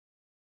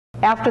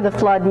after the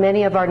flood,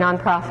 many of our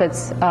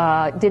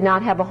nonprofits did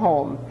not have a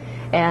home,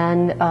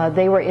 and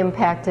they were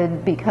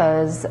impacted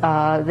because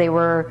they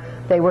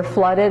were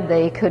flooded.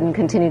 They couldn't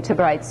continue to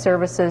provide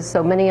services,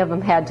 so many of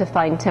them had to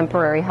find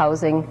temporary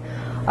housing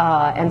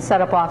and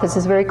set up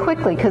offices very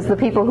quickly because the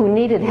people who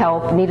needed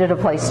help needed a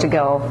place to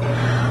go.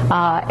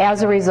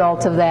 As a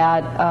result of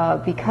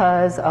that,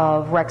 because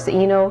of Rex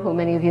Eno, who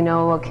many of you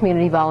know, a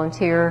community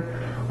volunteer,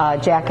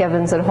 Jack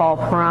Evans at Hall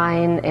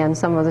Perrine, and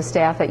some of the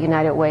staff at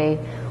United Way,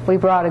 we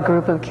brought a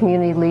group of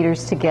community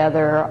leaders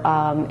together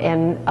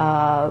and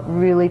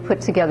really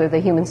put together the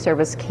Human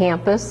Service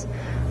Campus,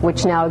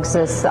 which now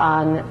exists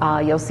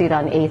on, you'll see it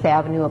on 8th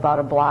Avenue, about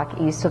a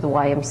block east of the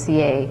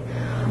YMCA.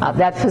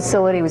 That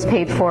facility was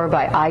paid for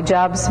by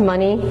iJobs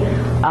money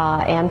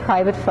and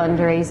private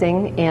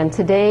fundraising, and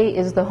today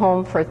is the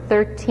home for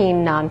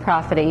 13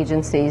 nonprofit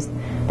agencies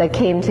that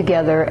came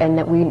together and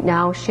that we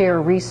now share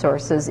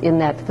resources in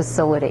that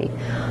facility.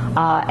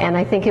 And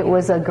I think it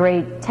was a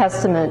great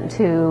testament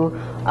to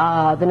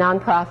the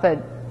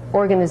nonprofit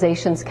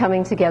organizations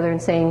coming together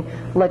and saying,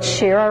 let's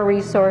share our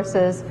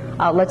resources,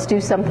 let's do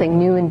something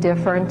new and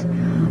different.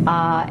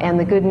 And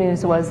the good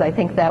news was, I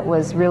think that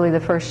was really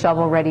the first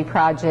shovel-ready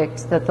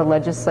project that the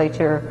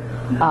legislature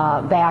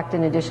backed,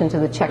 in addition to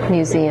the Czech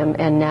Museum,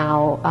 and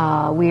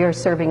now we are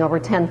serving over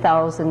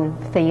 10,000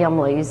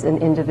 families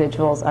and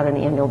individuals on an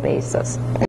annual basis.